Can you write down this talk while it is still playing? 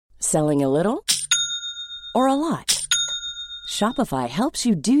Selling a little or a lot? Shopify helps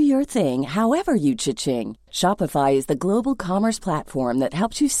you do your thing however you cha-ching. Shopify is the global commerce platform that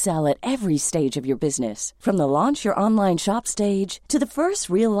helps you sell at every stage of your business. From the launch your online shop stage to the first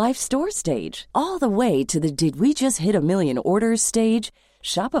real-life store stage, all the way to the did we just hit a million orders stage.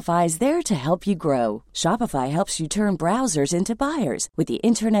 Shopify is there to help you grow. Shopify helps you turn browsers into buyers with the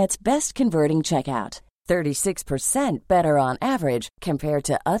internet's best converting checkout. 36% better on average compared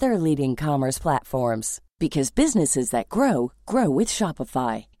to other leading commerce platforms. Because businesses that grow, grow with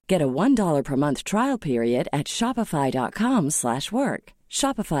Shopify. Get a $1 per month trial period at shopify.com/work.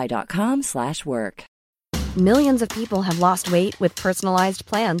 Shopify.com/work. Millions of people have lost weight with personalized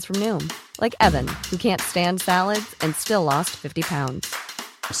plans from Noom. Like Evan, who can't stand salads and still lost 50 pounds.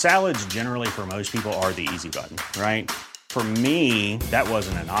 Salads generally for most people are the easy button, right? For me, that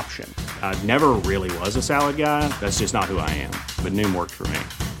wasn't an option. I never really was a salad guy. That's just not who I am. But Noom worked for me.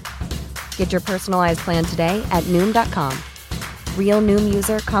 Get your personalized plan today at Noom.com. Real Noom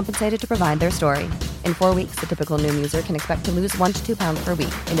user compensated to provide their story. In 4 weeks, the typical Noom user can expect to lose 1 to 2 pounds per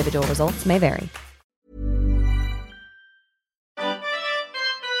week. Individual results may vary.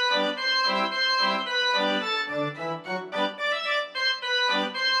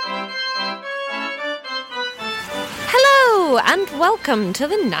 And welcome to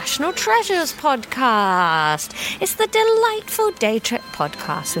the National Treasures podcast. It's the delightful day trip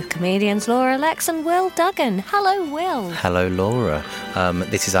podcast with comedians Laura Lex and Will Duggan. Hello, Will. Hello, Laura.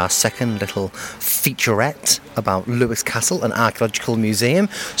 This is our second little featurette about Lewes Castle, an archaeological museum.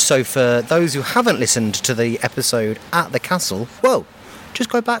 So for those who haven't listened to the episode at the castle, well, just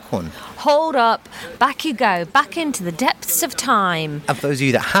go back one. Hold up. Back you go. Back into the depths of time. And for those of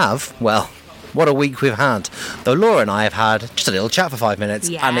you that have, well, what a week we've had. Though Laura and I have had just a little chat for 5 minutes,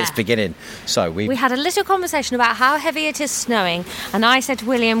 and it's beginning. So we had a little conversation about how heavy it is snowing, and I said to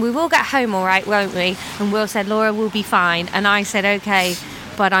William, we will get home all right, won't we? And Will said, Laura will be fine. And I said, okay,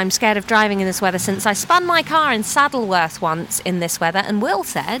 but I'm scared of driving in this weather since I spun my car in Saddleworth once in this weather. And Will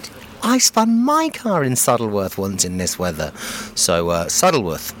said, I spun my car in Saddleworth once in this weather. So,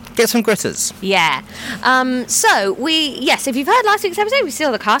 Saddleworth, get some gritters. Yeah. If you've heard last week's episode, we saw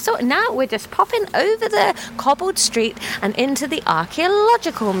the castle, and now we're just popping over the cobbled street and into the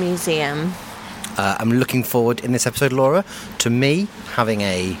archaeological museum. I'm looking forward in this episode, Laura, to me having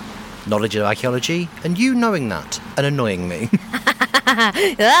a knowledge of archaeology and you knowing that and annoying me.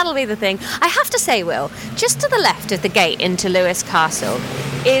 That'll be the thing. I have to say, Will, just to the left of the gate into Lewes Castle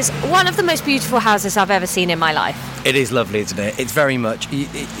is one of the most beautiful houses I've ever seen in my life. It is lovely, isn't it? It's very much...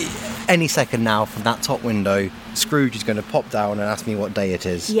 Any second now from that top window, Scrooge is going to pop down and ask me what day it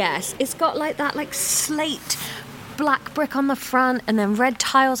is. Yes, it's got that slate black brick on the front and then red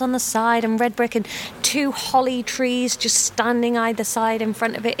tiles on the side and red brick and 2 holly trees just standing either side in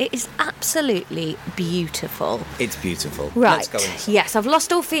front of it. It is absolutely beautiful. It's beautiful. Right. Let's go inside. Yes, I've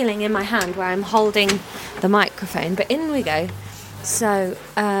lost all feeling in my hand where I'm holding the microphone, but in we go. So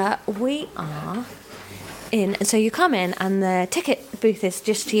we are in, and so you come in and the ticket booth is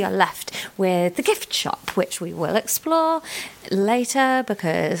just to your left with the gift shop, which we will explore later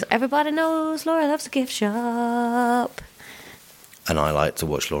because everybody knows Laura loves a gift shop. And I like to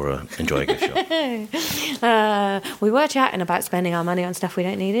watch Laura enjoy a gift shop. We were chatting about spending our money on stuff we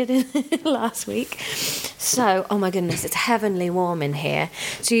don't needed last week. So, oh my goodness, it's heavenly warm in here.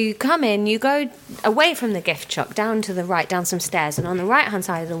 So you come in, you go away from the gift shop, down to the right, down some stairs, and on the right-hand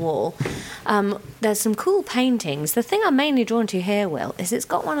side of the wall, there's some cool paintings. The thing I'm mainly drawn to here, Will, is it's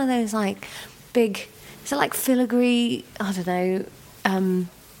got one of those, big, is it like filigree, I don't know,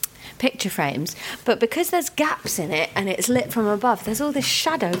 picture frames, but because there's gaps in it and it's lit from above, there's all this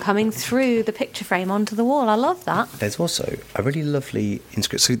shadow coming through the picture frame onto the wall. I love that. There's also a really lovely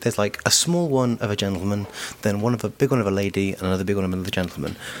inscription. So there's a small one of a gentleman, then a big one of a lady, and another big one of another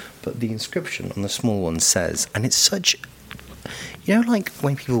gentleman. But the inscription on the small one says, and it's such...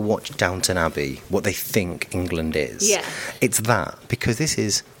 when people watch Downton Abbey, what they think England is? Yeah. It's that, because this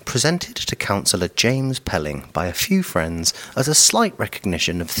is presented to Councillor James Pelling by a few friends as a slight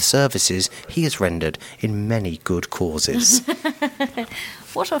recognition of the services he has rendered in many good causes.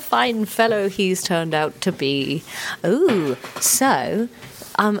 What a fine fellow he's turned out to be. Ooh, so...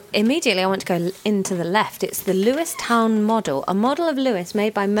 immediately I want to go into the left. It's the Lewes Town Model, a model of Lewes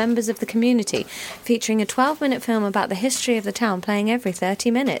made by members of the community, featuring a 12-minute film about the history of the town playing every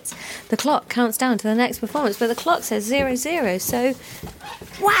 30 minutes. The clock counts down to the next performance, but the clock says 00, so...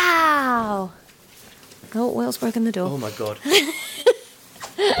 Wow! Oh, Will's broken the door. Oh, my God.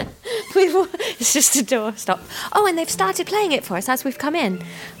 It's just a doorstop. Oh, and they've started playing it for us as we've come in.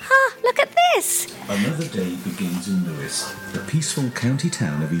 Ah, look at this. Another day begins in Lewes, the peaceful county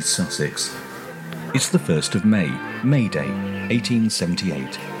town of East Sussex. It's the 1st of May, May Day,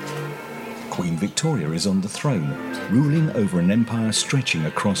 1878. Queen Victoria is on the throne, ruling over an empire stretching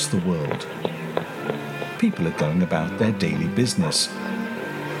across the world. People are going about their daily business.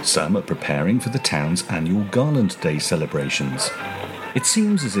 Some are preparing for the town's annual Garland Day celebrations. It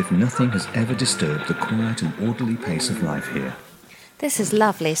seems as if nothing has ever disturbed the quiet and orderly pace of life here. This is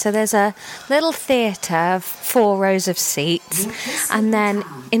lovely. So there's a little theatre of 4 rows of seats, and then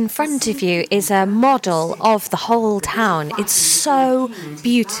in front of you is a model of the whole town. It's so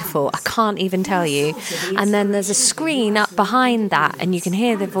beautiful, I can't even tell you. And then there's a screen up behind that, and you can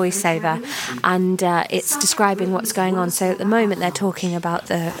hear the voiceover, and it's describing what's going on. So at the moment they're talking about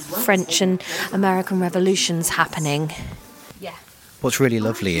the French and American revolutions happening. What's really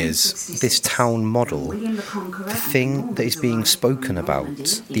lovely is this town model, the thing that is being spoken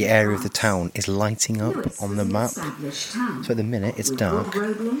about, the area of the town, is lighting up on the map. So at the minute it's dark,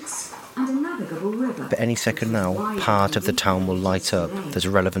 but any second now, part of the town will light up that's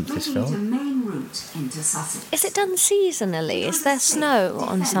relevant to this film. Is it done seasonally? Is there snow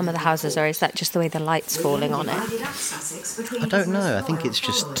on some of the houses, or is that just the way the light's falling on it? I don't know, I think it's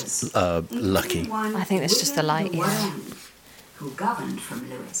just lucky. I think it's just the light, yeah. Who governed from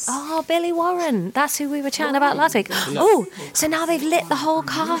Lewes. Oh, Billy Warren. That's who we were chatting about last week. Oh, so now they've lit the whole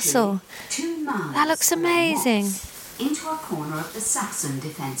castle. That looks amazing. Into a corner of the Saxon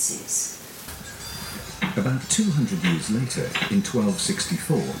defences. About 200 years later, in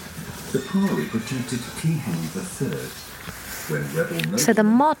 1264, the Priory protected King Henry III. When rebel So the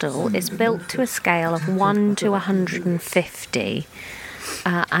model is built to a scale of 1 to 150.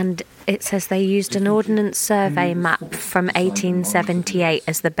 And it says they used an Ordnance Survey map from 1878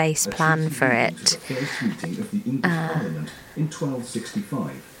 as the base plan for it. In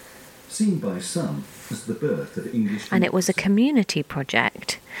 1265, seen by some as the birth of English. And it was a community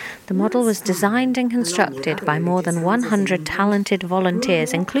project. The model was designed and constructed by more than 100 talented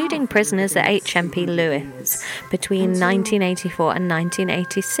volunteers, including prisoners at HMP Lewes, between 1984 and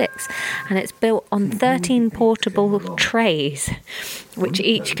 1986. And it's built on 13 portable trays, which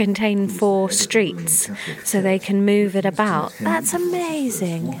each contain 4 streets, so they can move it about. That's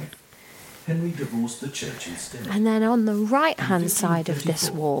amazing. Henry divorced the church instead. And then on the right-hand side of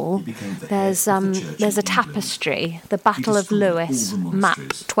this wall, there's a tapestry, the Battle of Lewes, map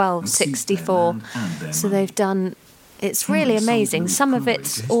 1264. So they've done. It's really amazing. Some of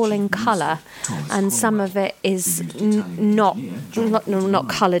it's all in colour, and some of it is not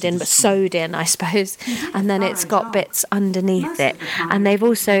coloured in, but sewed in, I suppose. And then it's got bits underneath it, and they've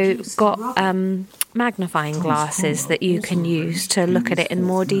also got magnifying glasses that you can use to look at it in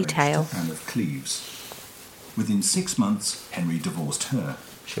more detail. Within 6 months, Henry divorced her.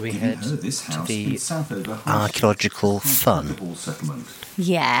 Shall we head to the archaeological fun?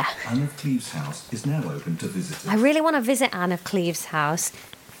 Yeah. Anne of Cleves' house is now open to visitors. I really want to visit Anne of Cleves' house.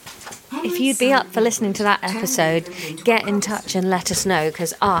 If you'd be up for listening to that episode, get in touch and let us know,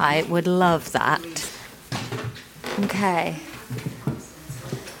 because I would love that. Okay.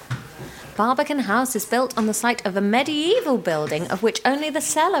 Barbican House is built on the site of a medieval building of which only the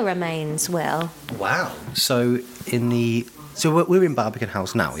cellar remains, Will. Wow. So we're in Barbican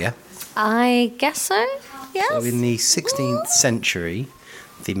House now, yeah? I guess so, yes. So in the 16th century,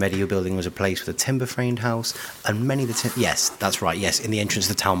 the medieval building was replaced with a timber-framed house, and many of the... yes, that's right, yes, in the entrance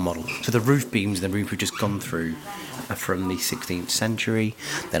of the town model. So the roof beams and the roof we've just gone through are from the 16th century,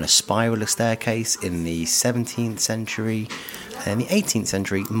 then a spiral staircase in the 17th century, and in the 18th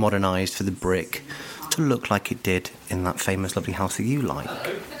century, modernised for the brick to look like it did in that famous lovely house that you like.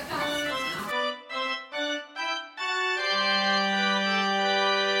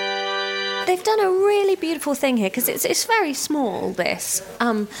 They've done a really beautiful thing here, because it's very small, this,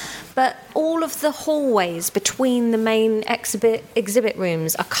 but all of the hallways between the main exhibit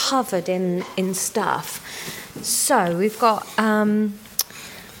rooms are covered in stuff. So we've got...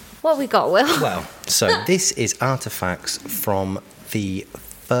 what have we got, Will? Well, so this is artefacts from the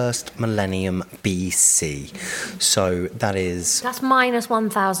first millennium BC. So that's minus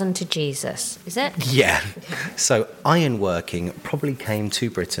 1,000 to Jesus, is it? Yeah. So ironworking probably came to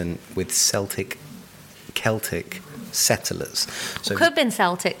Britain with Celtic settlers. So Could have been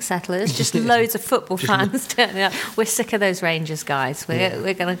Celtic settlers, just loads of football fans turning up. We're sick of those Rangers guys.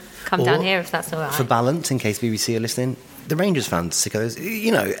 We're going to come down here if that's all right. For balance, in case BBC are listening, the Rangers fans are sick of those.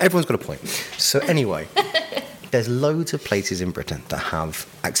 You know, everyone's got a point. So anyway, There's loads of places in Britain that have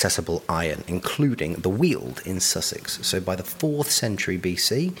accessible iron, including the Weald in Sussex. So by the 4th century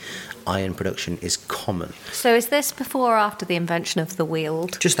BC, iron production is common. So is this before or after the invention of the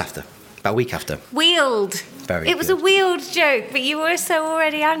Weald? Just after, about a week after. Weald. Very It was a good. Weald joke, but you were so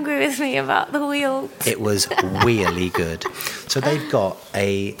already angry with me about the Weald. It was really good. So they've got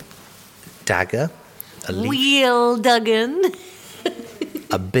a dagger, a leaf, Wealdagon.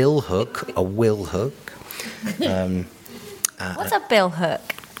 a bill hook, a will hook. What's a bill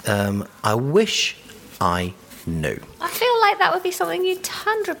hook? I wish I knew. I feel like that would be something you'd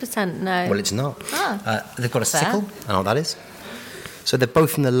 100% know. Well, it's not. Ah. They've got a Fair. sickle. I know what that is. So they're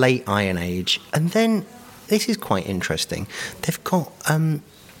both from the late Iron Age. And then, this is quite interesting, they've got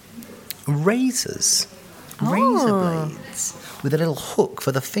razors. Razor blades. With a little hook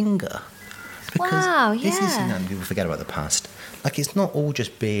for the finger. Because Wow, this is yeah. something people forget about the past. Like, it's not all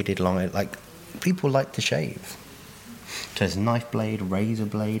just bearded, long... Like, people like to shave. So there's a knife blade, a razor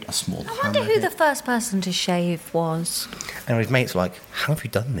blade, a small I wonder hammer who the bit. first person to shave was. And his mates were like, how have you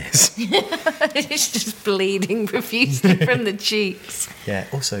done this? It's just bleeding profusely from the cheeks. Yeah,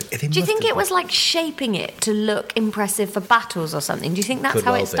 also... Do you think it was like shaping it to look impressive for battles or something? Do you think that's Could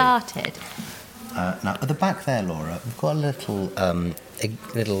how well it be. started? Now, at the back there, Laura, we've got a little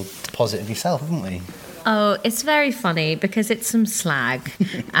deposit of yourself, haven't we? Oh, it's very funny because it's some slag,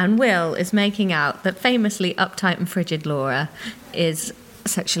 and Will is making out that famously uptight and frigid Laura is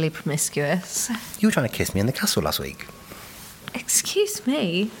sexually promiscuous. You were trying to kiss me in the castle last week. Excuse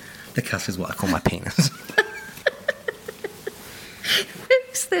me? The castle is what I call my penis.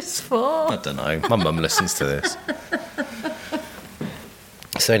 Who's this for? I don't know. My mum listens to this.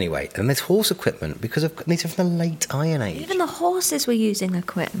 So anyway, and there's horse equipment because these are from the late Iron Age. Even the horses were using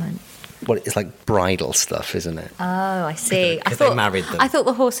equipment. Well, it's like bridal stuff, isn't it? Oh, I see. Because they married them. I thought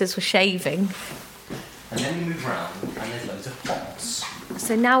the horses were shaving. And then you move around, and there's loads of pots.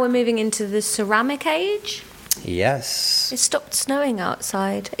 So now we're moving into the ceramic age. Yes. It stopped snowing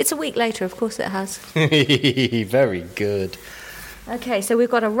outside. It's a week later, of course it has. Very good. Okay, so we've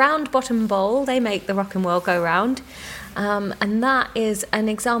got a round bottom bowl. They make the rock and roll go round. And that is an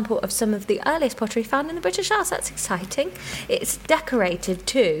example of some of the earliest pottery found in the British Isles. That's exciting. It's decorated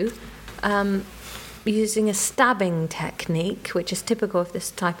too, using a stabbing technique, which is typical of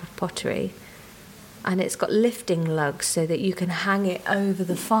this type of pottery. And it's got lifting lugs so that you can hang it over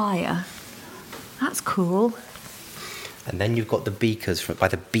the fire. That's cool. And then you've got the beakers by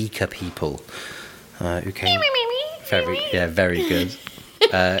the beaker people who came. Very good.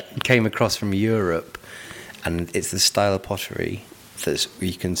 Came across from Europe, and it's the style of pottery that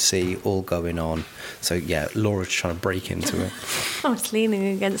you can see all going on. So yeah, Laura's trying to break into it. I was leaning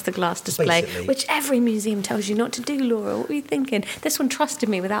against the glass display, Basically. which every museum tells you not to do, Laura. What were you thinking? This one trusted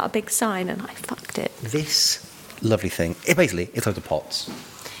me without a big sign, and I fucked it. This lovely thing. It's loads of pots.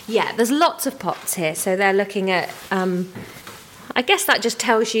 Yeah, there's lots of pots here. So they're looking at, I guess that just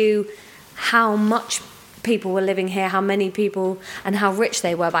tells you how much people were living here, how many people, and how rich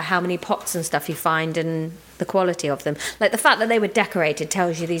they were by how many pots and stuff you find and the quality of them. Like the fact that they were decorated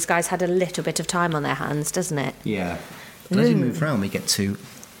tells you these guys had a little bit of time on their hands, doesn't it? Yeah. And as we move around, we get to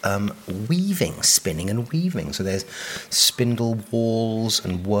weaving, spinning and weaving. So there's spindle whorls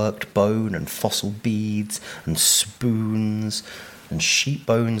and worked bone and fossil beads and spoons and sheep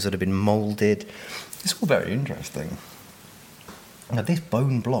bones that have been moulded. It's all very interesting. Now, this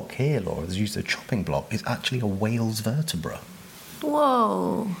bone block here, Laura, is used as a chopping block, is actually a whale's vertebra.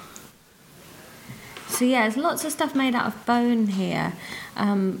 Whoa. So yeah, there's lots of stuff made out of bone here,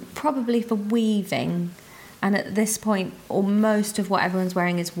 probably for weaving. And at this point, or most of what everyone's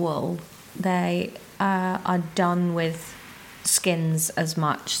wearing is wool. They are done with skins as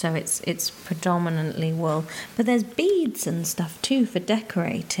much, so it's predominantly wool. But there's beads and stuff too for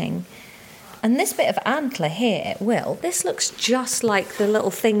decorating. And this bit of antler here, Will, this looks just like the little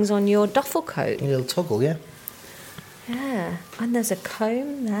things on your duffel coat. A little toggle, yeah? Yeah, and there's a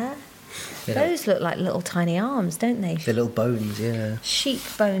comb there. Yeah. Those look like little tiny arms, don't they? The little bones, yeah. Sheep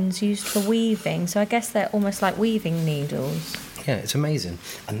bones used for weaving, so I guess they're almost like weaving needles. Yeah, it's amazing.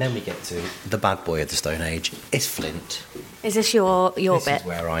 And then we get to the bad boy of the Stone Age. It's flint. Is this your This bit? is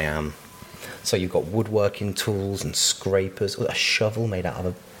where I am. So you've got woodworking tools and scrapers, a shovel made out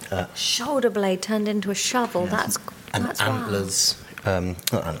of Shoulder blade turned into a shovel. That's and wild. antlers. Not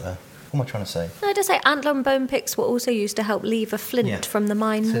antler. What am I trying to say? No, I just say antler and bone picks were also used to help lever flint Yeah. from the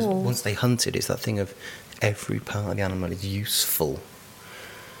mine It says wall. once they hunted, it's that thing of every part of the animal is useful.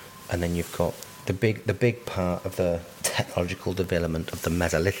 And then you've got the big part of the technological development of the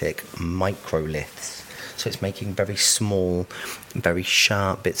Mesolithic, microliths. So it's making very small, very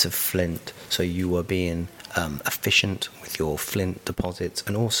sharp bits of flint. So you were being efficient with your flint deposits,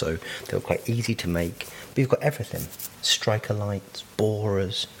 and also they were quite easy to make. But you've got everything: striker lights,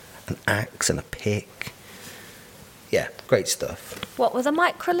 borers, an axe, and a pick. Yeah, great stuff. What were the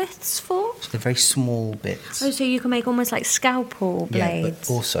microliths for? So they're very small bits. Oh, so you can make almost like scalpel blades. Yeah, but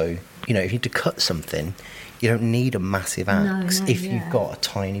also, if you need to cut something, you don't need a massive axe if you've got a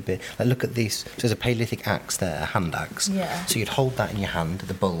tiny bit. Like, look at these. So there's a Paleolithic axe there, a hand axe. Yeah. So you'd hold that in your hand,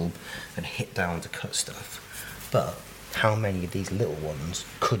 the bulb, and hit down to cut stuff. But how many of these little ones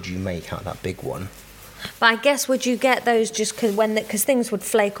could you make out of that big one? But I guess would you get those just because things would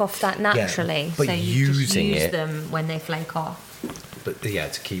flake off that naturally? Yeah, but so you just use it, them when they flake off. But yeah,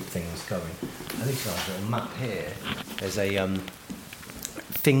 to keep things going. I think there's a little map here. There's a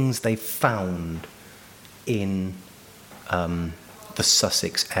things they found in the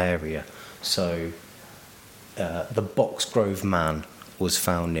Sussex area. So the Boxgrove Man was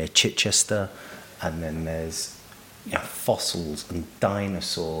found near Chichester, and then there's fossils and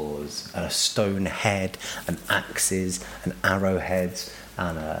dinosaurs and a stone head and axes and arrowheads,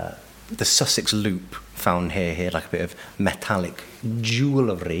 and the Sussex loop found here like a bit of metallic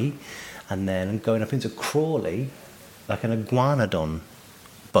jewellery, and then going up into Crawley like an iguanodon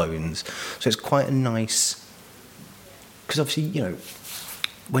bones. So it's quite a nice, because obviously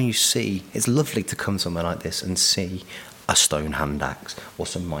when you see, it's lovely to come somewhere like this and see a stone hand axe or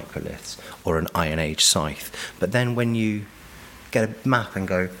some microliths or an Iron Age scythe. But then when you get a map and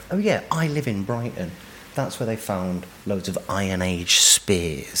go, oh yeah, I live in Brighton, that's where they found loads of Iron Age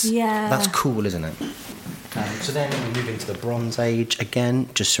spears. Yeah. That's cool, isn't it? So then we move into the Bronze Age again,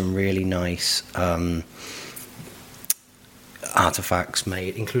 just some really nice artefacts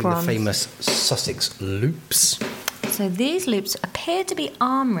made, including the famous Sussex loops. So these loops appear to be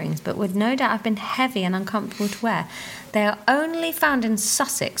arm rings, but would no doubt have been heavy and uncomfortable to wear. They are only found in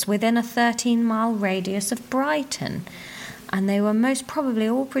Sussex within a 13-mile radius of Brighton, and they were most probably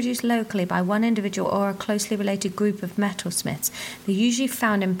all produced locally by one individual or a closely related group of metalsmiths. They're usually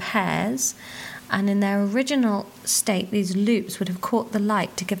found in pairs, and in their original state, these loops would have caught the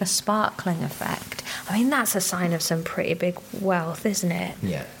light to give a sparkling effect. I mean, that's a sign of some pretty big wealth, isn't it?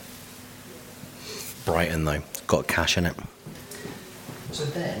 Yeah. Brighton, though, got cash in it. So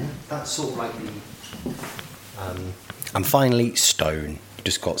then, that's sort of like the... and finally, stone. You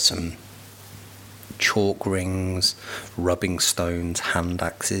just got some chalk rings, rubbing stones, hand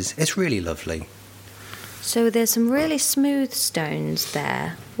axes. It's really lovely. So there's some really smooth stones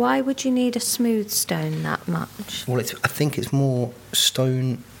there. Why would you need a smooth stone that much? Well, I think it's more...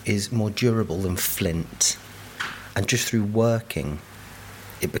 Stone is more durable than flint. And just through working,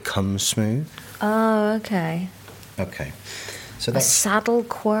 it becomes smooth. Oh, okay. Okay. So a saddle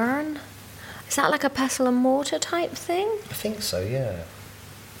quern? Is that like a pestle and mortar type thing? I think so, yeah.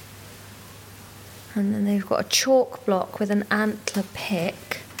 And then they've got a chalk block with an antler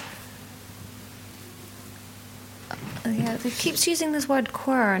pick. Yeah, it keeps using this word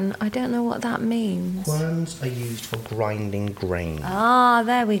quern. I don't know what that means. Querns are used for grinding grain. Ah,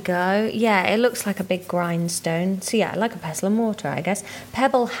 there we go. Yeah, it looks like a big grindstone. So yeah, like a pestle and mortar, I guess.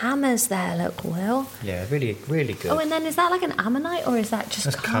 Pebble hammers there, look, Will. Yeah, really, really good. Oh, and then is that like an ammonite, or is that just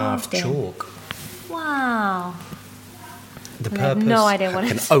That's carved in? chalk. Wow. The I have purpose no idea what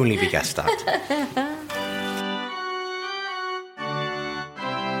can it's... only be guessed at.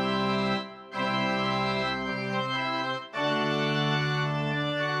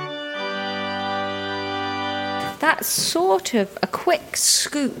 That's sort of a quick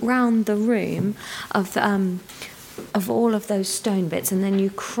scoot round the room of all of those stone bits, and then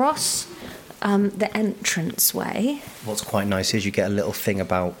you cross the entranceway. What's quite nice is you get a little thing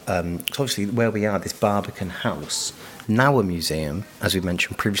about, obviously where we are, this Barbican house, now a museum, as we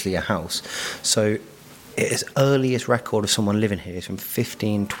mentioned previously, a house. So its earliest record of someone living here is from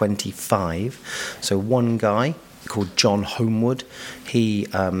 1525. So one guy called John Homewood, he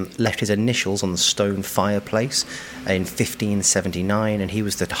left his initials on the stone fireplace in 1579, and he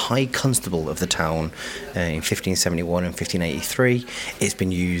was the High Constable of the town in 1571 and 1583. It's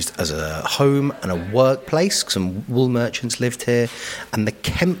been used as a home and a workplace. Some wool merchants lived here, and the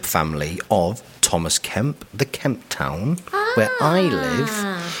Kemp family of Thomas Kemp, the Kemp town, where I live,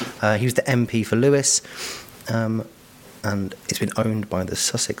 he was the MP for Lewes, and it's been owned by the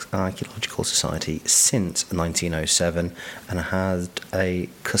Sussex Archaeological Society since 1907 and had a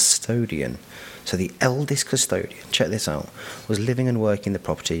custodian. So the eldest custodian, check this out, was living and working the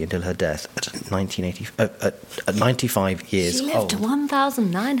property until her death at 95 years old. She lived to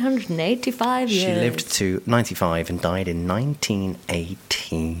 1,985 years. She lived to 95 and died in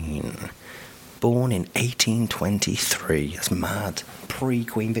 1918. born in 1823. That's mad.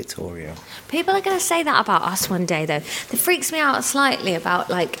 Pre-Queen Victoria. People are going to say that about us one day, though. It freaks me out slightly about,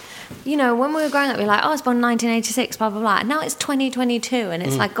 like, you know, when we were growing up, we were like, oh, I was born in 1986, blah, blah, blah. And now it's 2022, and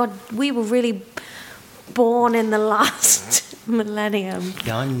it's like, God, we were really born in the last millennium.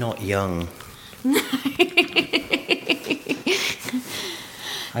 Yeah, I'm not young.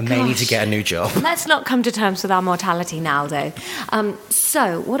 I may need to get a new job. Let's not come to terms with our mortality now, though.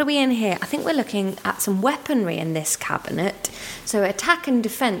 So, what are we in here? I think we're looking at some weaponry in this cabinet. So, attack and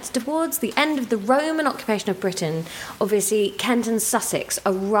defence. Towards the end of the Roman occupation of Britain, obviously, Kent and Sussex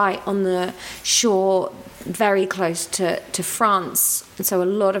are right on the shore, very close to France. And so a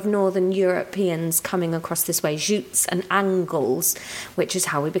lot of northern Europeans coming across this way, Jutes and Angles, which is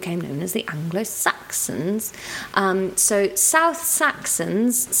how we became known as the Anglo-Saxons. So South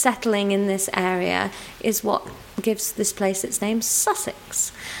Saxons settling in this area is what gives this place its name,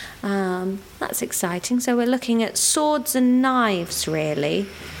 Sussex. That's exciting. So we're looking at swords and knives, really.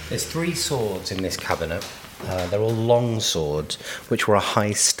 There's 3 swords in this cabinet. They're all long swords, which were a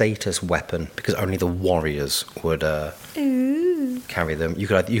high status weapon because only the warriors would carry them. You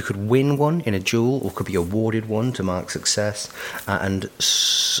could win one in a duel, or could be awarded one to mark success. And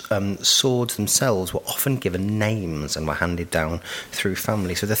swords themselves were often given names and were handed down through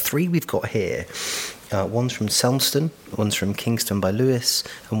family. So the 3 we've got here, one's from Selmston, one's from Kingston by Lewis,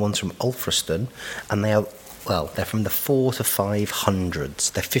 and one's from Alfriston, and they are. Well, they're from the 400s to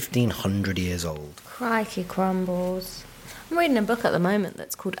 500s. They're 1,500 years old. Crikey crumbles. I'm reading a book at the moment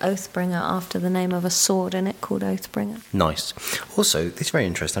that's called Oathbringer, after the name of a sword in it called Oathbringer. Nice. Also, this is very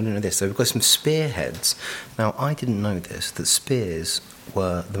interesting. I didn't know this. So we've got some spearheads. Now, I didn't know this, that spears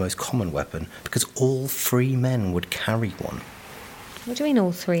were the most common weapon because all 3 men would carry one. What do you mean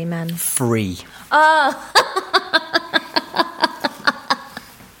all 3 men? 3. Oh!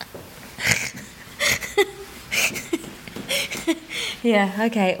 Yeah,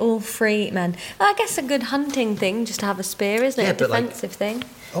 okay, all 3 men. Well, I guess a good hunting thing, just to have a spear, isn't it? Yeah, a defensive thing.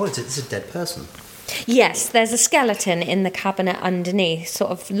 Oh, it's a dead person. Yes, there's a skeleton in the cabinet underneath, sort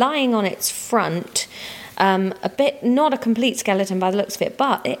of lying on its front. A bit, not a complete skeleton by the looks of it,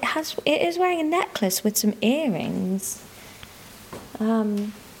 but it is wearing a necklace with some earrings.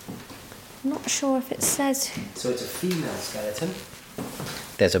 I'm not sure if it says. So it's a female skeleton.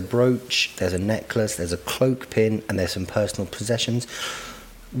 There's a brooch, there's a necklace, there's a cloak pin, and there's some personal possessions.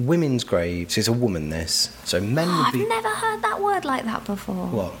 Women's graves is a woman, this. So men would be... I've never heard that word like that before.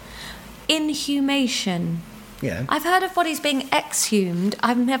 What? Inhumation. Yeah. I've heard of bodies being exhumed.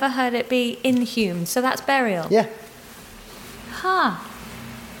 I've never heard it be inhumed. So that's burial. Yeah. Huh.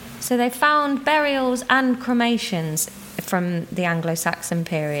 So they found burials and cremations from the Anglo-Saxon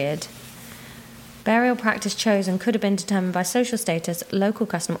period. Burial practice chosen could have been determined by social status, local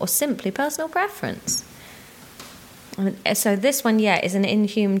custom, or simply personal preference. So this one, is an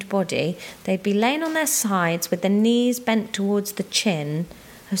inhumed body. They'd be laying on their sides with their knees bent towards the chin.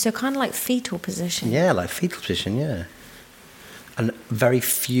 So kind of like fetal position. Yeah, like fetal position, yeah. And very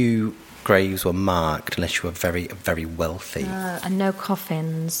few graves were marked unless you were very, very wealthy. And no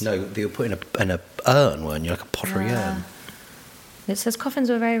coffins. No, they were put in a urn, weren't you? Like a pottery urn. It says coffins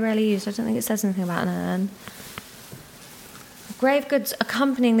were very rarely used. I don't think it says anything about an urn. Grave goods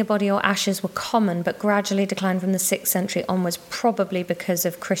accompanying the body or ashes were common, but gradually declined from the 6th century onwards, probably because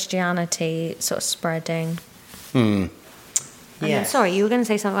of Christianity sort of spreading. Yeah. Sorry, you were going to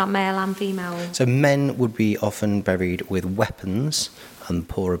say something about male and female. So men would be often buried with weapons, and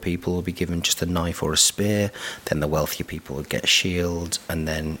poorer people would be given just a knife or a spear. Then the wealthier people would get a shield, and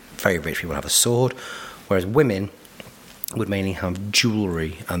then very rich people would have a sword. Whereas women would mainly have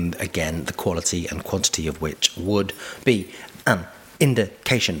jewellery, and again, the quality and quantity of which would be an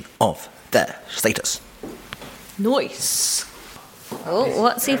indication of their status. Nice. Oh,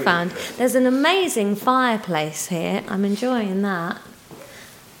 what's he found? There's an amazing fireplace here. I'm enjoying that.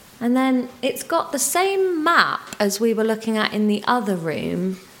 And then it's got the same map as we were looking at in the other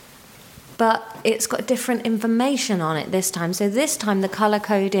room, but it's got different information on it this time. So this time the colour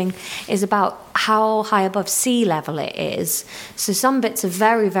coding is about how high above sea level it is. So some bits are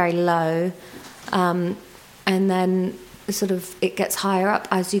very, very low, and then sort of it gets higher up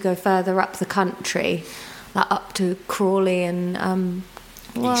as you go further up the country, like up to Crawley and...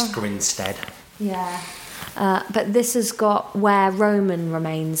 East Grinstead. Yeah. But this has got where Roman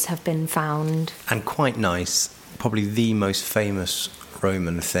remains have been found. And quite nice, probably the most famous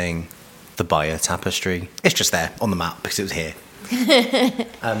Roman thing, the Bayer Tapestry. It's just there on the map because it was here.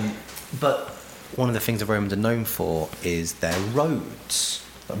 But one of the things the Romans are known for is their roads.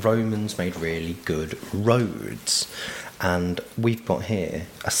 The Romans made really good roads. And we've got here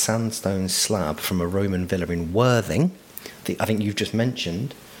a sandstone slab from a Roman villa in Worthing, I think you've just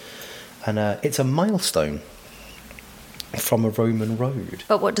mentioned, and it's a milestone from a Roman road.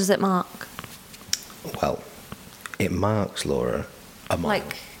 But what does it mark? Well, it marks, Laura, a mile.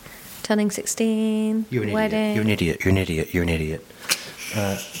 Like turning 16, You're an wedding. idiot. You're an idiot. You're an idiot. You're an idiot.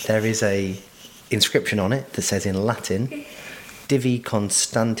 There is a inscription on it that says in Latin, Divi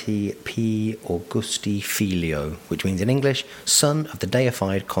Constanti P. Augusti Filio, which means in English, son of the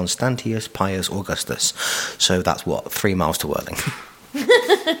deified Constantius Pius Augustus. So that's what, 3 miles to Worthing.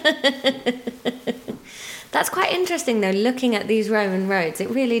 That's quite interesting, though, looking at these Roman roads. It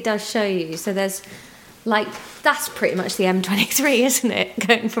really does show you. So there's, like, that's pretty much the M23, isn't it?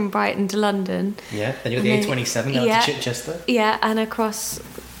 Going from Brighton to London. Yeah, then you've got the A27 down to Chichester. Yeah, and across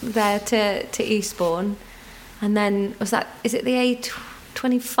there to Eastbourne. And then, is it the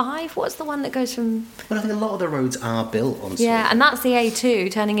A25? What's the one that goes from... Well, I think a lot of the roads are built on... Yeah, and that's the A2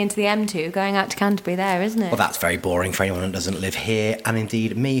 turning into the M2 going out to Canterbury there, isn't it? Well, that's very boring for anyone who doesn't live here, and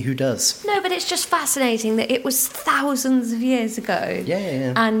indeed me who does. No, but it's just fascinating that it was thousands of years ago.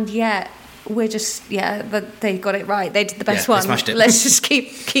 Yeah. And yet we're just, but they got it right. They did the best Yeah, they one. smashed it. Let's just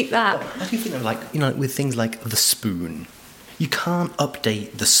keep that. How do you think of, like, with things like the spoon? You can't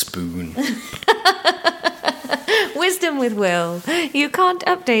update the spoon. Wisdom with Will. You can't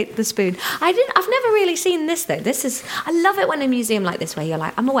update the spoon. I've never really seen this though. I love it when a museum like this where you're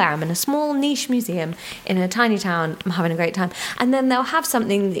like, I'm aware I'm in a small niche museum in a tiny town, I'm having a great time. And then they'll have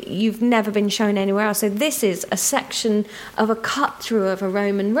something that you've never been shown anywhere else. So this is a section of a cut through of a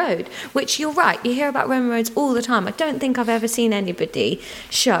Roman road, which you're right, you hear about Roman roads all the time. I don't think I've ever seen anybody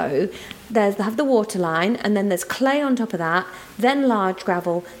show. They have the waterline, and then there's clay on top of that, then large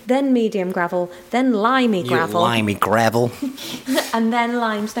gravel, then medium gravel, then limey gravel. Limey gravel. And then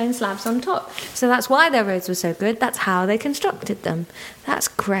limestone slabs on top. So that's why their roads were so good. That's how they constructed them. That's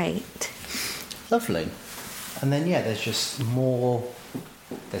great. Lovely. And then, there's just more...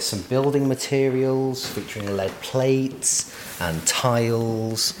 There's some building materials featuring lead plates and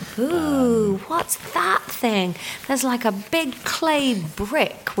tiles. Ooh, what's that thing? There's like a big clay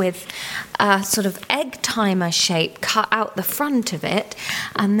brick with a sort of egg timer shape cut out the front of it,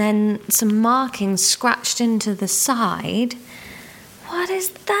 and then some markings scratched into the side. What is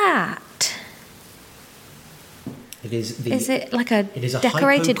that? Is it like a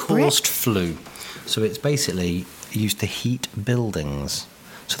decorated brick? Flue. So it's basically used to heat buildings.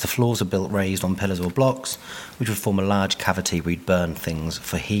 So the floors are built raised on pillars or blocks, which would form a large cavity where you'd burn things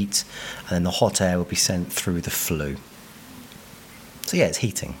for heat, and then the hot air would be sent through the flue. So it's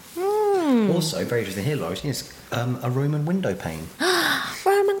heating. Also, very interesting here, Laurie, is a Roman window pane.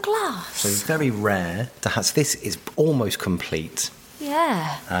 Roman glass. So it's very rare to have. So this is almost complete.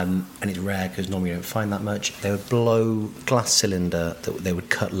 Yeah. And it's rare because normally you don't find that much. They would blow glass cylinder that they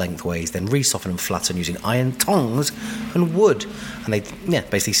would cut lengthways, then resoften and flatten using iron tongs and wood. And they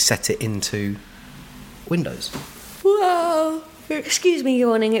basically set it into windows. Whoa. Excuse me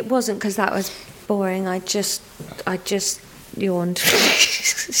yawning. It wasn't because that was boring. I just yawned.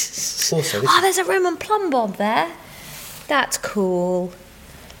 Also, there's a Roman plumb bob there. That's cool.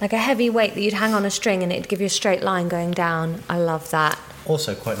 Like a heavy weight that you'd hang on a string and it'd give you a straight line going down. I love that.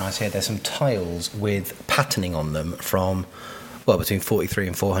 Also quite nice here, there's some tiles with patterning on them from, between 43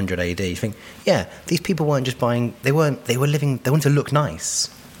 and 400 AD. You think, these people weren't just buying, they were living, they wanted to look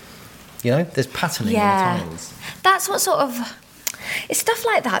nice. There's patterning on the tiles. That's what sort of... It's stuff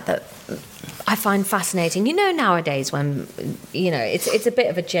like that I find fascinating. Nowadays when, it's a bit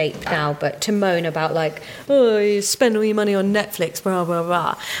of a jape now, but to moan about you spend all your money on Netflix, blah, blah,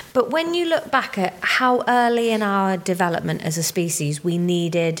 blah. But when you look back at how early in our development as a species we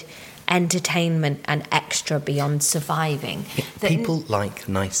needed entertainment and extra beyond surviving. People like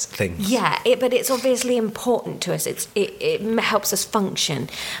nice things. Yeah, but it's obviously important to us. It helps us function.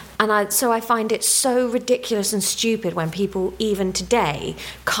 And so I find it so ridiculous and stupid when people, even today,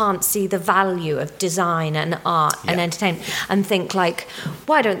 can't see the value of design and art and entertainment and think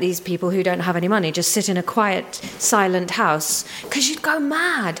why don't these people who don't have any money just sit in a quiet, silent house? Because you'd go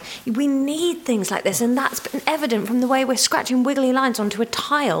mad. We need things like this, and that's been evident from the way we're scratching wiggly lines onto a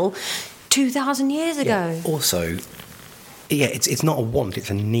tile 2,000 years ago. Also... it's not a want, it's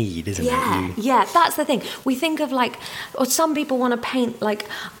a need, isn't it? Yeah, that's the thing. We think of or some people want to paint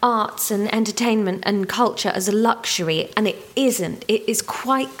arts and entertainment and culture as a luxury, and it isn't. It is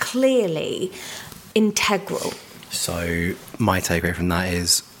quite clearly integral. So my takeaway from that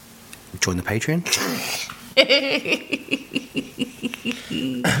is join the Patreon.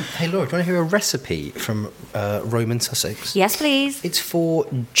 Hey Laura, do you want to hear a recipe from Roman Sussex? Yes, please. It's for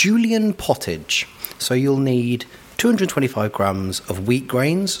Julian pottage. So you'll need 225 grams of wheat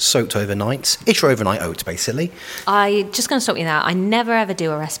grains soaked overnight. It's your overnight oats, basically. I'm just going to stop you there. I never ever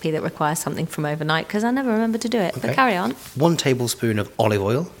do a recipe that requires something from overnight because I never remember to do it. Okay. But carry on. 1 tablespoon of olive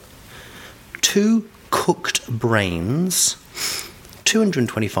oil. 2 cooked brains.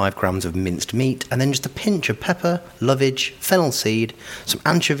 225 grams of minced meat, and then just a pinch of pepper, lovage, fennel seed, some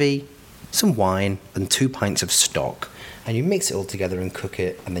anchovy, some wine, and 2 pints of stock. And you mix it all together and cook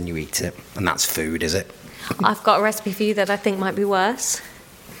it, and then you eat it. And that's food, is it? I've got a recipe for you that I think might be worse.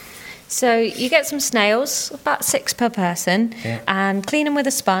 So you get some snails, about 6 per person, and clean them with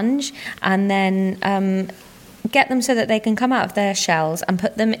a sponge, and then get them so that they can come out of their shells, and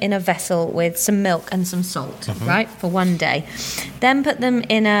put them in a vessel with some milk and some salt, right, for 1 day. Then put them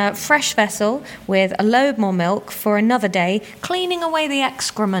in a fresh vessel with a load more milk for another day, cleaning away the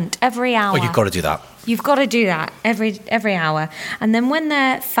excrement every hour. Oh, you've got to do that. You've got to do that every hour. And then when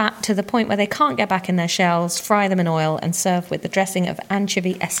they're fat to the point where they can't get back in their shells, fry them in oil and serve with the dressing of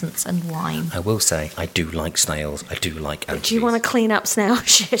anchovy essence and wine. I will say, I do like snails. I do like anchovies. Do you want to clean up snail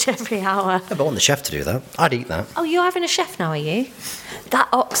shit every hour? I want the chef to do that. I'd eat that. Oh, you're having a chef now, are you? That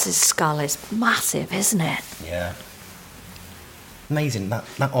ox's skull is massive, isn't it? Yeah. Amazing. That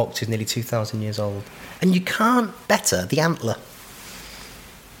ox is nearly 2,000 years old. And you can't better the antler.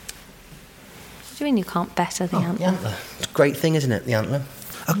 What do you mean you can't better the antler? The antler. It's a great thing, isn't it, the antler?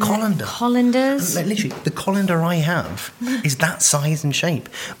 A colander. Colanders. And, literally, the colander I have is that size and shape.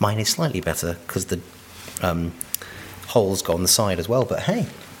 Mine is slightly better because the holes go on the side as well. But hey,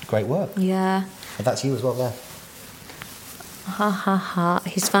 great work. Yeah. And that's you as well there. Ha ha ha.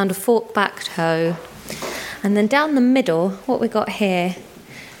 He's found a fork-back toe. And then down the middle, what we got here?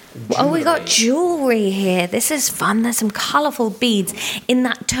 Oh, we got jewellery here. This is fun. There's some colourful beads in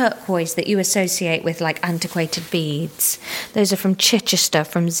that turquoise that you associate with, like, antiquated beads. Those are from Chichester,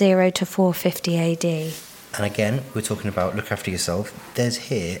 from 0 to 450 AD. And again, we're talking about look after yourself. There's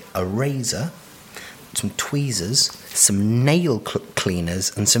here a razor, some tweezers, some nail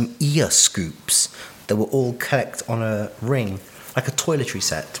cleaners, and some ear scoops that were all kept on a ring, like a toiletry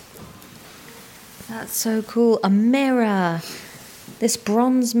set. That's so cool. A mirror. This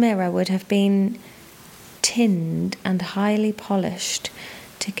bronze mirror would have been tinned and highly polished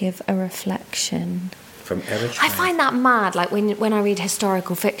to give a reflection. From Eritrea. I find that mad, like when I read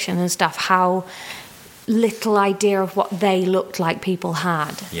historical fiction and stuff, how little idea of what they looked like people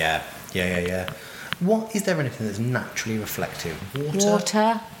had. Yeah. What, is there anything that's naturally reflective?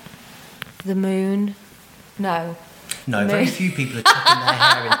 Water, the moon. No, very few people are tucking their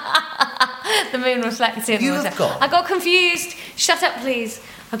hair in. the moon reflective. You water. have got... I got confused. Shut up, please.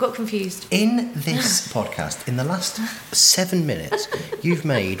 I got confused. In this podcast, in the last 7 minutes, you've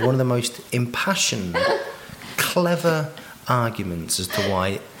made one of the most impassioned, clever arguments as to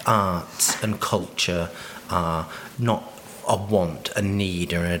why art and culture are not a want, a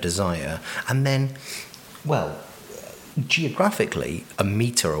need, or a desire. And then, well, geographically, a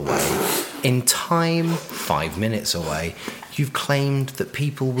metre away, in time, 5 minutes away, you've claimed that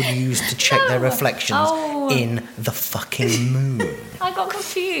people would use to check their reflections in the fucking moon. I got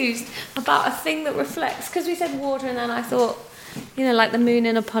confused about a thing that reflects, because we said water, and then I thought, you know, like the moon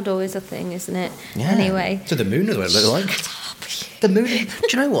in a puddle is a thing, isn't it? Yeah. Anyway. So the moon is what it looks like. The moon... Do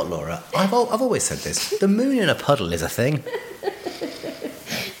you know what, Laura? I've always said this. The moon in a puddle is a thing.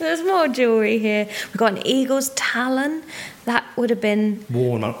 There's more jewellery here. We've got an eagle's talon. That would have been...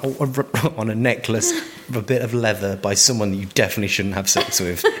 worn on a necklace of a bit of leather by someone that you definitely shouldn't have sex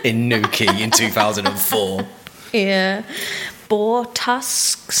with in Newquay in 2004. Yeah. Boar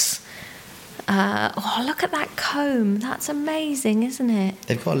tusks. Look at that comb. That's amazing, isn't it?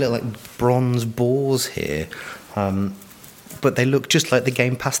 They've got a little, like, bronze boars here. But they look just like the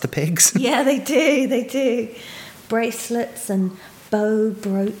game Past the Pigs. Yeah, they do. Bracelets and bow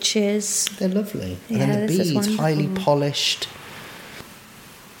brooches. They're lovely. And Yeah, then the this is beads, highly wonderful. polished.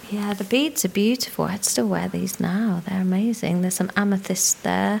 Yeah, the beads are beautiful. I'd still wear these now. They're amazing. There's some amethyst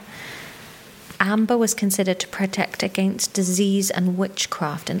there. Amber was considered to protect against disease and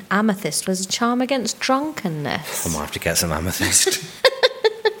witchcraft, and amethyst was a charm against drunkenness. I might have to get some amethyst.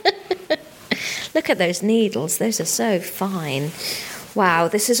 Look at those needles. Those are so fine. Wow,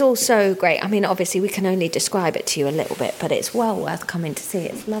 this is all so great. I mean, obviously, we can only describe it to you a little bit, but it's well worth coming to see.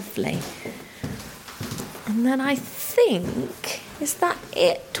 It's lovely. And then I think... Is that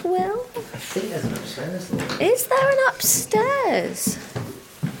it, Will? I think there's an upstairs. Is there an upstairs?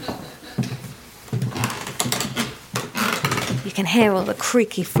 You can hear all the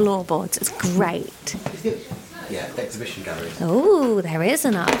creaky floorboards. It's great. Yeah, the exhibition gallery. Oh, there is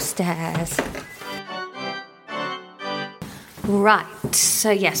an upstairs. Right,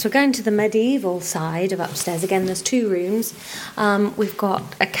 So yes, we're going to the medieval side of upstairs. Again, there's 2 rooms. We've got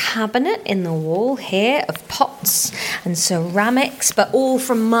a cabinet in the wall here of pots and ceramics, but all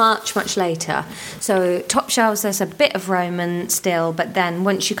from much later. So top shelves, there's a bit of Roman still, but then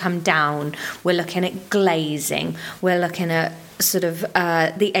once you come down, we're looking at glazing. We're looking at sort of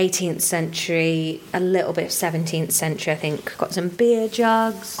the 18th century, a little bit of 17th century, I think. Got some beer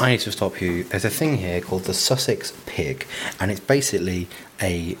jugs. I need to stop you. There's a thing here called the Sussex pig, and it's basically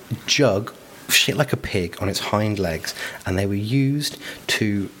a jug shaped like a pig on its hind legs, and they were used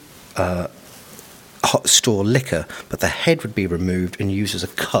to store liquor, but the head would be removed and used as a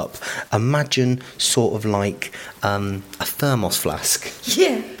cup. Imagine sort of like a thermos flask.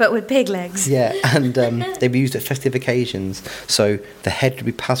 Yeah, but with pig legs. Yeah, and they'd be used at festive occasions. So the head would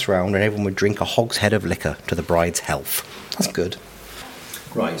be passed around and everyone would drink a hogshead of liquor to the bride's health. That's good.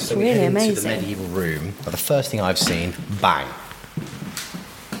 Right, so we really head into amazing. the medieval room. But the first thing I've seen, bang.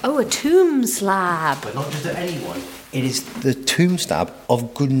 Oh, a tomb slab. But not just at anyone. It is the tomb slab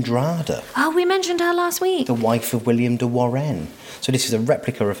of Gundrada, Oh, we mentioned her last week. the wife of William de Warenne. So this is a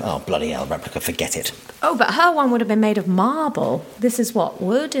replica of... Oh, bloody hell, replica, forget it. Oh, but her one would have been made of marble. This is what,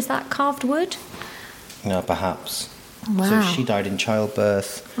 wood? Is that carved wood? No, perhaps. Wow. So she died in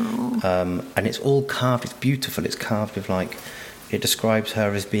childbirth, and it's all carved. It's beautiful. It's carved with like... It describes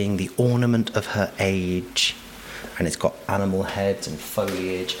her as being the ornament of her age, and it's got animal heads and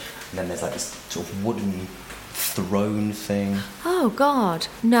foliage, and then there's like this sort of wooden throne thing. Oh, God.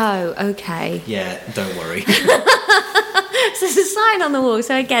 No, okay. Yeah, don't worry. So there's a sign on the wall.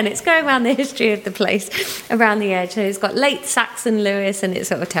 So again, it's going around the history of the place around the edge. So it's got late Saxon Lewis, and it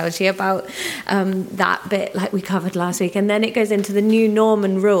sort of tells you about that bit like we covered last week. And then it goes into the new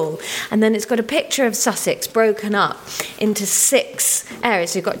Norman rule. And then it's got a picture of Sussex broken up into 6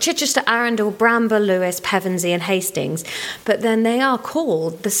 areas. So you've got Chichester, Arundel, Bramber, Lewis, Pevensey and Hastings. But then they are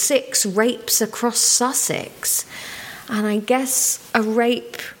called the 6 rapes across Sussex. And I guess a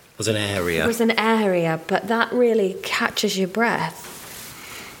rape... was an area. It was an area, but that really catches your breath.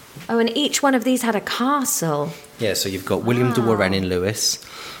 Oh, and each one of these had a castle. Yeah, so you've got William de Warenne in Lewis,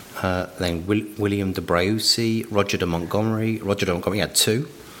 then William de Braosi, Roger de Montgomery. Roger de Montgomery had 2.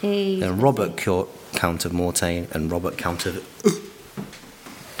 Then Robert Count of Mortain and Robert Count of...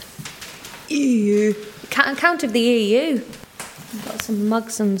 EU. Count of the EU. We've got some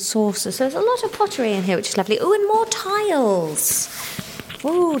mugs and saucers. So there's a lot of pottery in here, which is lovely. Oh, and more tiles.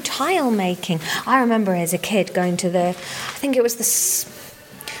 Oh, tile making. I remember as a kid going to I think it was the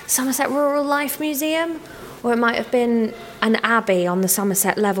Somerset Rural Life Museum, or it might have been an abbey on the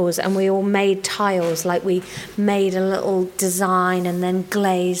Somerset levels, and we all made tiles, like we made a little design and then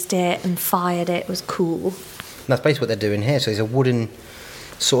glazed it and fired it. It was cool. And that's basically what they're doing here. So there's a wooden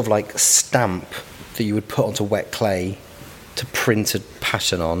sort of like stamp that you would put onto wet clay to print a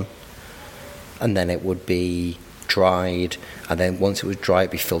pattern on, and then it would be dried, and then once it was dry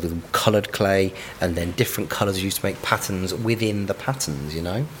it'd be filled with coloured clay, and then different colours used to make patterns within the patterns, you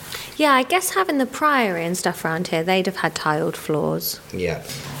know? Yeah, I guess having the priory and stuff around here, they'd have had tiled floors. Yeah.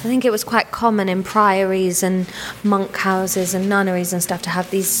 I think it was quite common in priories and monk houses and nunneries and stuff to have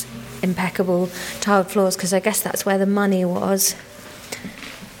these impeccable tiled floors, because I guess that's where the money was.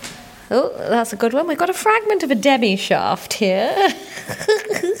 Oh, that's a good one. We've got a fragment of a demi-shaft here.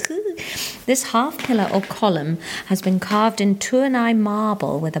 This half pillar or column has been carved in Tournai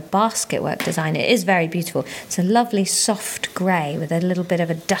marble with a basketwork design. It is very beautiful. It's a lovely soft grey with a little bit of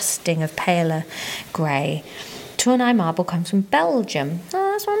a dusting of paler grey. Tournai marble comes from Belgium.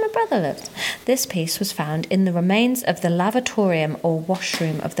 Oh, that's where my brother lives. This piece was found in the remains of the lavatorium or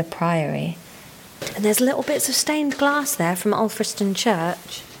washroom of the priory. And there's little bits of stained glass there from Alfriston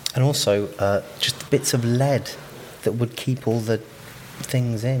Church. And also just bits of lead that would keep all the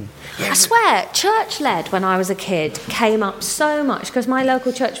things in. I swear, church lead when I was a kid came up so much, because my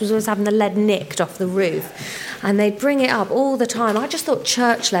local church was always having the lead nicked off the roof, and they'd bring it up all the time. I just thought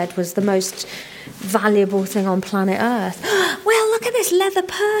church lead was the most valuable thing on planet Earth. Well, look at this, leather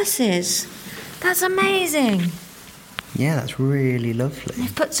purses. That's amazing. Yeah, that's really lovely.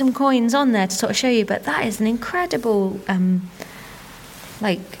 They've put some coins on there to sort of show you, but that is an incredible,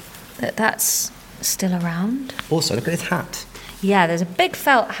 that's still around. Also, look at this hat. Yeah, there's a big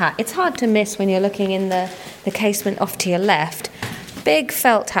felt hat. It's hard to miss when you're looking in the casement off to your left. Big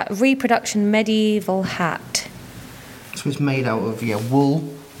felt hat, reproduction medieval hat. So it's made out of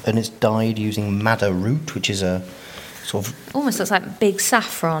wool, and it's dyed using madder root, which is a sort of... Almost looks like big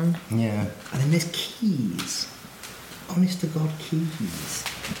saffron. Yeah. And then there's keys. Honest to God, keys.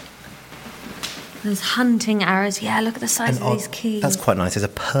 Those hunting arrows. Yeah, look at the size of these keys. That's quite nice. There's a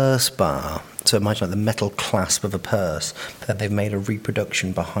purse bar. So imagine like the metal clasp of a purse, but then they've made a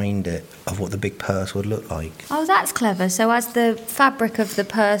reproduction behind it of what the big purse would look like. Oh, that's clever. So as the fabric of the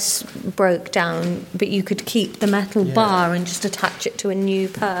purse broke down, but you could keep the metal bar and just attach it to a new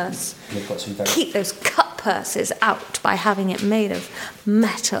purse. And they've got some Keep those cut purses out by having it made of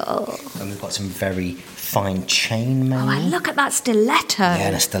metal. And we've got some very fine chain mail. Oh, look at that stiletto. Yeah,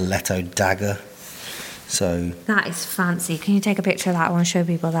 and a stiletto dagger. So that is fancy. Can you take a picture of that? I want to show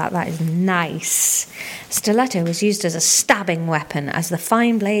people that. That is nice. Stiletto was used as a stabbing weapon, as the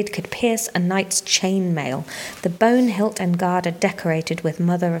fine blade could pierce a knight's chainmail. The bone hilt and guard are decorated with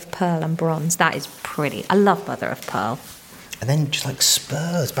mother of pearl and bronze. That is pretty. I love mother of pearl. And then just like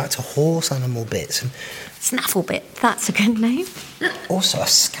spurs back to horse animal bits. And Snaffle bit. That's a good name. Also a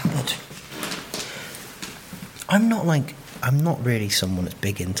scabbard. I'm not really someone that's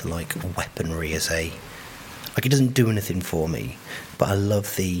big into like weaponry as a. Like, it doesn't do anything for me, but I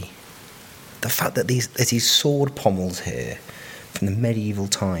love the fact that there's these sword pommels here from the medieval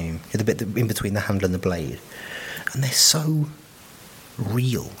time, the bit in between the handle and the blade, and they're so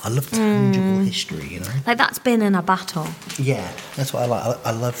real. I love tangible history, you know? Like, that's been in a battle. Yeah, that's what I like.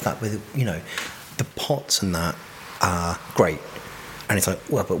 I love that with, you know, the pots and that are great. And it's like,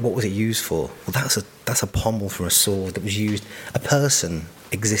 well, but what was it used for? Well, that's a pommel from a sword that was used. A person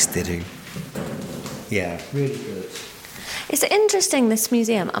existed who... Yeah, really good. It's interesting, this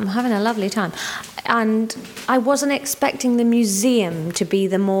museum. I'm having a lovely time. And I wasn't expecting the museum to be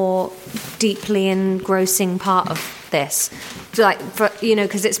the more deeply engrossing part of this. Like,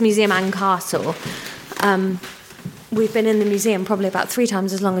 because it's museum and castle. We've been in the museum probably about 3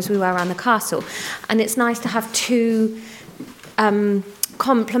 times as long as we were around the castle. And it's nice to have two...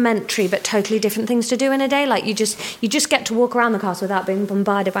 complementary but totally different things to do in a day. Like you just get to walk around the castle without being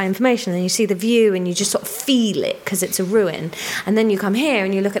bombarded by information, and you see the view and you just sort of feel it because it's a ruin, and then you come here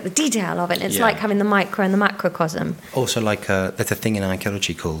and you look at the detail of it, and it's like having the micro and the macrocosm. Also, like there's a thing in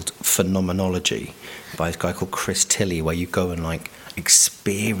archaeology called phenomenology by this guy called Chris Tilley, where you go and like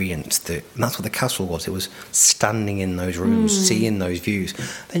experience and that's what the castle was. It was standing in those rooms, seeing those views.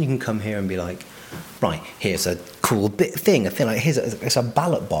 Then you can come here and be like, right, here's a cool thing like it's a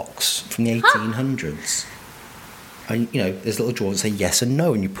ballot box from the 1800s. And, you know, there's little drawers that say yes and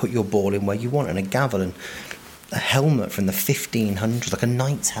no, and you put your ball in where you want, and a gavel, and a helmet from the 1500s, like a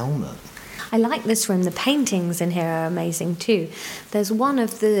knight's helmet. I like this room. The paintings in here are amazing too. There's one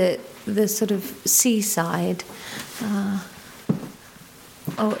of the sort of seaside...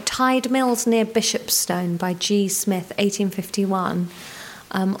 Tide Mills near Bishopstone by G. Smith, 1851.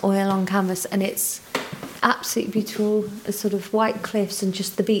 Oil on canvas, and it's absolutely beautiful. Sort of white cliffs and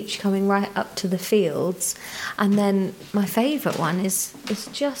just the beach coming right up to the fields. And then my favourite one is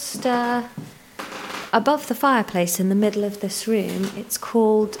just above the fireplace in the middle of this room. It's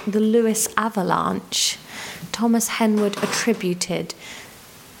called the Lewis Avalanche. Thomas Henwood attributed.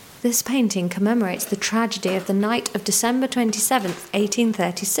 This painting commemorates the tragedy of the night of December 27th,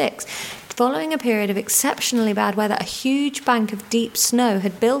 1836. Following a period of exceptionally bad weather, a huge bank of deep snow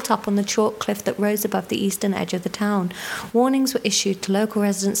had built up on the chalk cliff that rose above the eastern edge of the town. Warnings were issued to local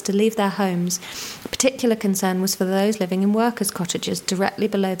residents to leave their homes. A particular concern was for those living in workers' cottages directly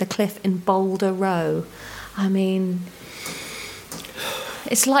below the cliff in Boulder Row. I mean...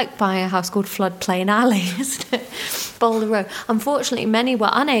 It's like buying a house called Floodplain Alley, isn't it? Boulder Row. Unfortunately, many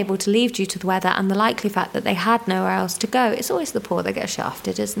were unable to leave due to the weather and the likely fact that they had nowhere else to go. It's always the poor that get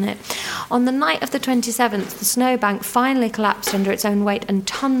shafted, isn't it? On the night of the 27th, the snowbank finally collapsed under its own weight, and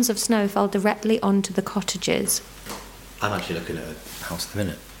tons of snow fell directly onto the cottages. I'm actually looking at a house at the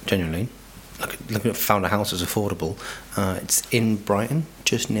minute, genuinely. Looking at found a house that's affordable. It's in Brighton,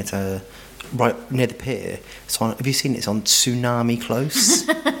 just right near the pier. Have you seen it? It's on Tsunami Close.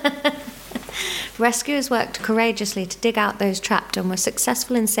 Rescuers worked courageously to dig out those trapped and were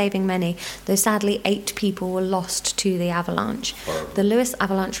successful in saving many, though sadly 8 people were lost to the avalanche. The Lewis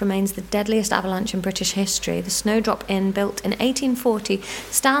Avalanche remains the deadliest avalanche in British history. The Snowdrop Inn, built in 1840,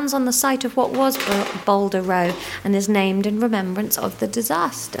 stands on the site of what was Boulder Row and is named in remembrance of the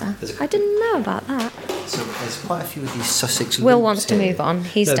disaster. I didn't know about that. So there's quite a few of these Sussex loops. Will wants to move on.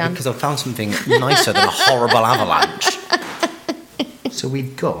 He's done. Because I found something nicer than a horrible avalanche. So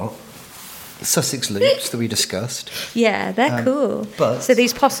we've got Sussex loops that we discussed. Yeah, they're cool. So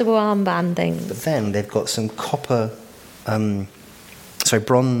these possible armband things. But then they've got some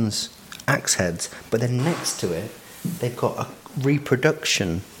bronze axe heads. But then next to it, they've got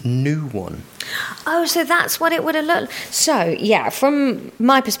reproduction, new one. Oh, so that's what it would have looked. So, yeah, from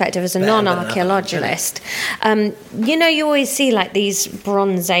my perspective as a non-archaeologist, you always see like these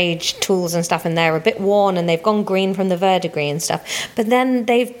Bronze Age tools and stuff, and they're a bit worn and they've gone green from the verdigris and stuff. But then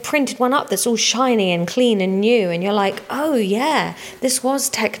they've printed one up that's all shiny and clean and new, and you're like, oh yeah, this was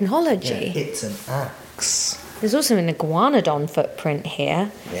technology. Yeah, it's an axe. There's also an iguanodon footprint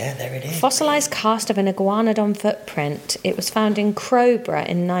here. Yeah, there it is. Fossilised cast of an iguanodon footprint. It was found in Crowborough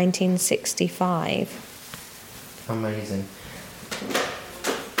in 1965. Amazing.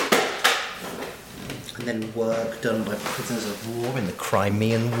 And then work done by prisoners of war in the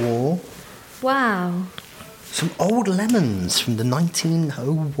Crimean War. Wow. Some old lemons from the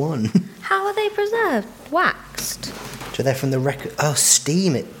 1901. How are they preserved? Waxed? So they're from the record. Oh,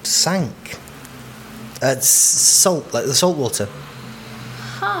 steam, it sank. It's salt, like the salt water.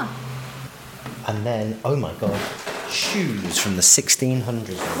 Huh. And then, oh my god, shoes from the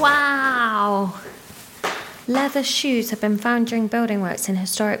 1600s. Wow. Leather shoes have been found during building works in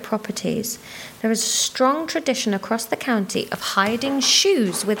historic properties. There is a strong tradition across the county of hiding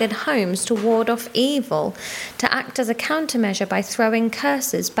shoes within homes to ward off evil, to act as a countermeasure by throwing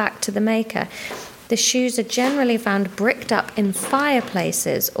curses back to the maker. The shoes are generally found bricked up in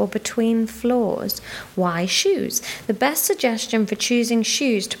fireplaces or between floors. Why shoes? The best suggestion for choosing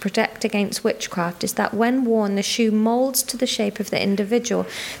shoes to protect against witchcraft is that when worn, the shoe moulds to the shape of the individual.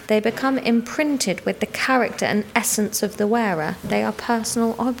 They become imprinted with the character and essence of the wearer. They are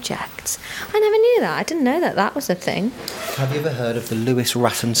personal objects. I never knew that. I didn't know that that was a thing. Have you ever heard of the Lewis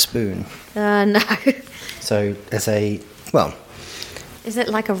Ratton spoon? No. So there's well... Is it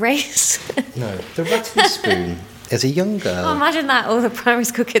like a race? No, the Ratton spoon is a young girl. Oh, imagine that, all the primary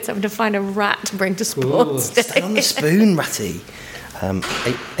school kids having to find a rat to bring to sports day. Stay on the spoon, Ratty.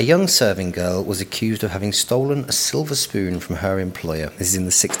 A young serving girl was accused of having stolen a silver spoon from her employer. This is in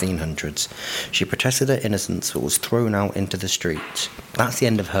the 1600s. She protested her innocence but was thrown out into the street. That's the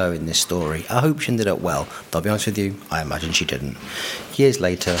end of her in this story. I hope she ended up well, but I'll be honest with you, I imagine she didn't. Years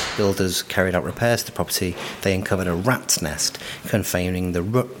later, builders carried out repairs to the property. They uncovered a rat's nest containing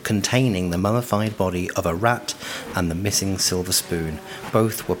the mummified body of a rat and the missing silver spoon.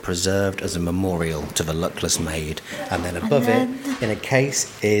 Both were preserved as a memorial to the luckless maid. And then above it, in a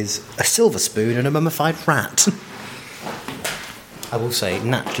case, is a silver spoon and a mummified rat. I will say,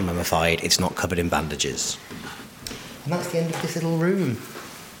 naturally mummified, it's not covered in bandages. And that's the end of this little room.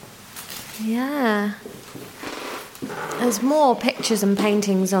 Yeah. There's more pictures and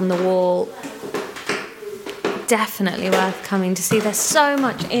paintings on the wall. Definitely worth coming to see. There's so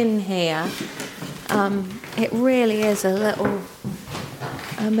much in here. It really is a little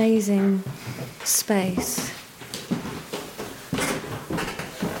amazing space.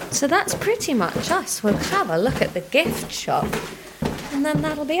 So that's pretty much us. We'll have a look at the gift shop, and then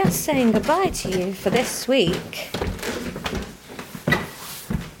that'll be us saying goodbye to you for this week.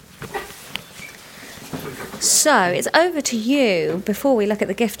 So it's over to you, before we look at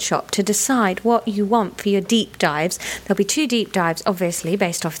the gift shop, to decide what you want for your deep dives. There'll be 2 deep dives, obviously,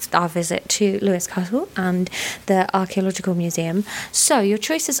 based off our visit to Lewes Castle and the Archaeological Museum. So your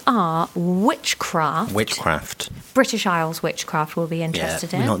choices are witchcraft. British Isles witchcraft we'll be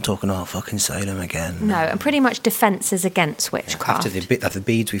interested in. We're not talking about fucking Salem again. No, and pretty much defences against witchcraft. After the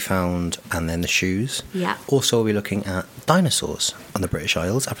beads we found and then the shoes. Yeah. Also, we'll be looking at dinosaurs on the British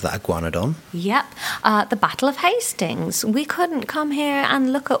Isles, after that iguanodon. Yep. The Battle of Hastings. We couldn't come here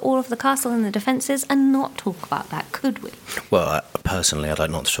and look at all of the castle and the defences and not talk about that, could we? Well, personally, I'd like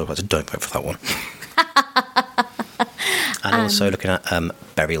not to talk about it. Don't vote for that one. And also looking at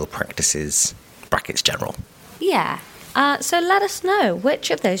burial practices, brackets general. Yeah. So let us know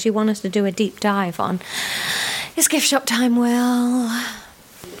which of those you want us to do a deep dive on. It's gift shop time, Will.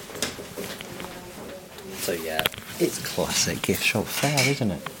 So yeah, it's classic gift shop fare,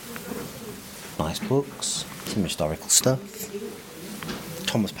 isn't it? Nice books, some historical stuff.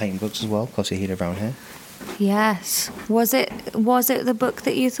 Thomas Paine books as well, because he lived around here. Yes. Was it the book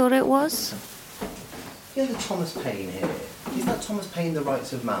that you thought it was? Yeah, the Thomas Paine here. Is that Thomas Paine, The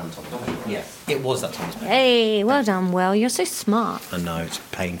Rights of Man, Thomas Paine? Yeah, it was that Thomas Paine. Hey, well done, Will. You're so smart. I know, it's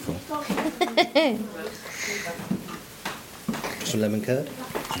painful. Some lemon curd.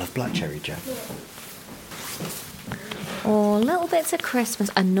 I love black cherry jam. Or little bits of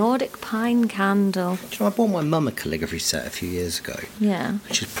Christmas. A Nordic pine candle. Do you know, I bought my mum a calligraphy set a few years ago. Yeah.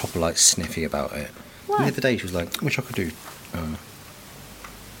 She's proper, like, sniffy about it. What? And the other day she was like, I wish I could do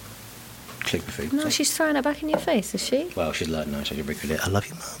calligraphy. No, she's throwing it back in your face, is she? Well, she's learned now, so she'll be good at it. I love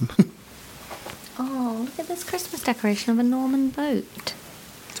you, Mum. Oh, look at this Christmas decoration of a Norman boat.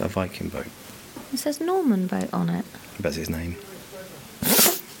 It's a Viking boat. It says Norman Boat on it. That's his name.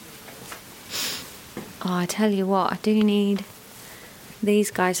 Oh, I tell you what, I do need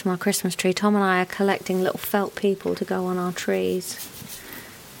these guys for my Christmas tree. Tom and I are collecting little felt people to go on our trees.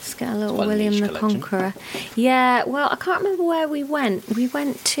 Let's get a little Quite a William niche the collection. Conqueror. Yeah, well, I can't remember where we went. We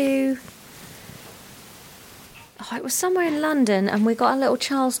went to... Oh, it was somewhere in London, and we got a little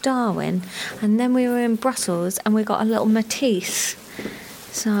Charles Darwin, and then we were in Brussels, and we got a little Matisse.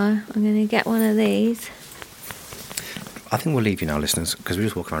 So I'm going to get one of these. I think we'll leave you now, listeners, because we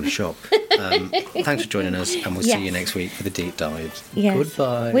just walk around the shop. Thanks for joining us, and we'll see you next week for the deep dive. Yes.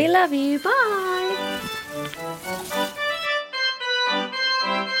 Goodbye. We love you. Bye.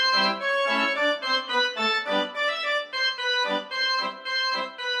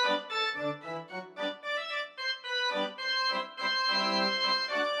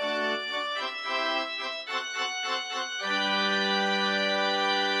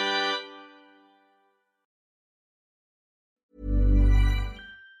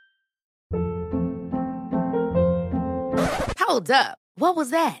 Hold up. What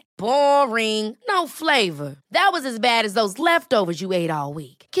was that? Boring. No flavor. That was as bad as those leftovers you ate all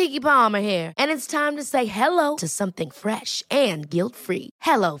week. Keke Palmer here. And it's time to say hello to something fresh and guilt-free.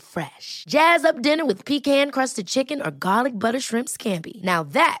 Hello Fresh. Jazz up dinner with pecan-crusted chicken or garlic butter shrimp scampi. Now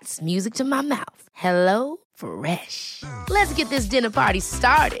that's music to my mouth. Hello Fresh. Let's get this dinner party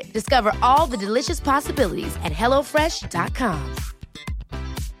started. Discover all the delicious possibilities at HelloFresh.com.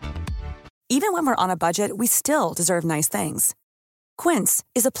 Even when we're on a budget, we still deserve nice things. Quince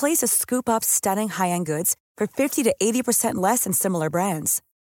is a place to scoop up stunning high-end goods for 50 to 80% less than similar brands.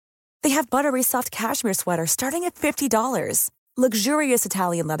 They have buttery soft cashmere sweaters starting at $50, luxurious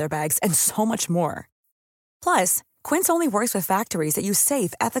Italian leather bags, and so much more. Plus, Quince only works with factories that use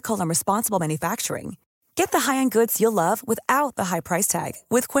safe, ethical, and responsible manufacturing. Get the high-end goods you'll love without the high price tag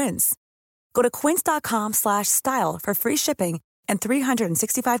with Quince. Go to quince.com/style for free shipping and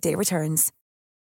 365-day returns.